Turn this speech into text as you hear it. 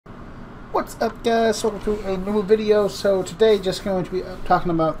What's up, guys? Welcome to a new video. So today, just going to be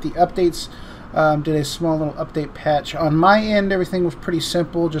talking about the updates. Did a small little update patch. On my end, everything was pretty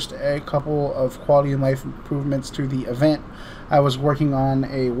simple. Just a couple of quality of life improvements to the event. I was working on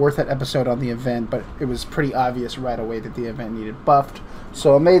a Worth It episode on the event, but it was pretty obvious right away that the event needed buffed.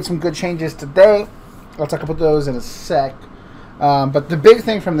 So I made some good changes today. I'll talk about those in a sec. But the big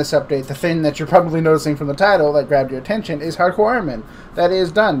thing from this update, the thing that you're probably noticing from the title that grabbed your attention, is Hardcore Ironman. That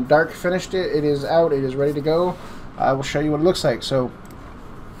is done. Dark finished it. It is out. It is ready to go. I will show you what it looks like. So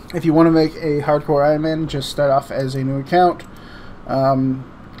if you want to make a Hardcore Ironman, just start off as a new account.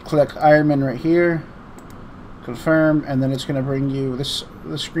 Click Ironman right here. Confirm. And then it's going to bring you this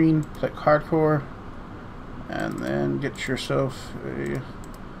screen. Click Hardcore. And then get yourself a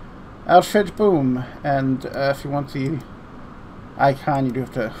outfit. Boom. And if you want the icon, you do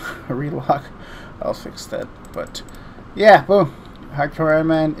have to relog. I'll fix that. But yeah, boom, Hardcore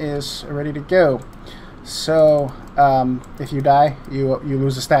Ironman is ready to go. So if you die, you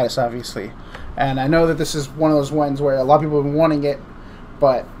lose the status, obviously. And I know that this is one of those ones where a lot of people have been wanting it,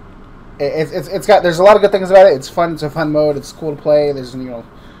 but there's a lot of good things about it. It's fun. It's a fun mode. It's cool to play. There's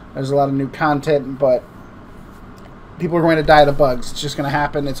there's a lot of new content, but people are going to die to bugs. It's just going to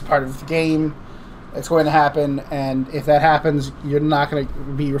happen. It's a part of the game. It's going to happen, and if that happens, you're not going to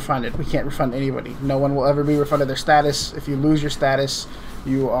be refunded. We can't refund anybody. No one will ever be refunded their status. If you lose your status,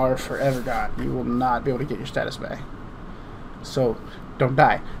 you are forever gone. You will not be able to get your status back. So, don't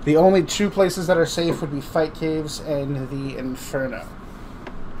die. The only two places that are safe would be Fight Caves and the Inferno.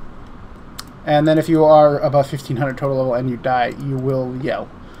 And then if you are above 1500 total level and you die, you will yell.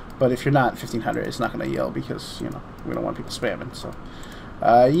 But if you're not 1500, it's not going to yell because, we don't want people spamming, so...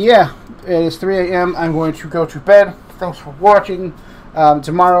 yeah, it is 3 a.m. I'm going to go to bed. Thanks for watching.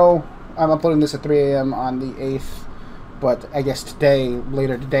 Tomorrow, I'm uploading this at 3 a.m. on the 8th, but I guess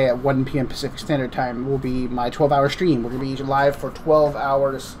later today at 1 p.m. Pacific Standard Time will be my 12-hour stream. We're going to be live for 12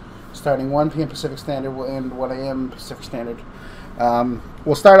 hours, starting 1 p.m. Pacific Standard. We'll end 1 a.m. Pacific Standard.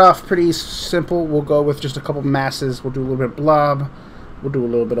 We'll start off pretty simple. We'll go with just a couple masses. We'll do a little bit of Blob. We'll do a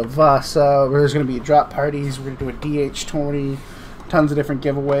little bit of Vasa. There's going to be drop parties. We're going to do a DH20. Tons of different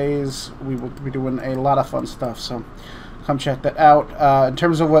giveaways. We will be doing a lot of fun stuff, so come check that out. In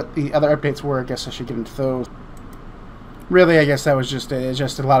terms of what the other updates were, I guess I should get into those. Really, I guess that was just it. It's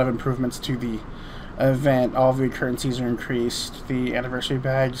just a lot of improvements to the event. All the currencies are increased. The anniversary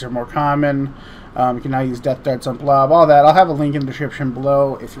bags are more common. You can now use death darts on Blob. All that. I'll have a link in the description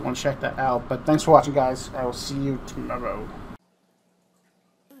below if you want to check that out. But thanks for watching, guys. I will see you tomorrow.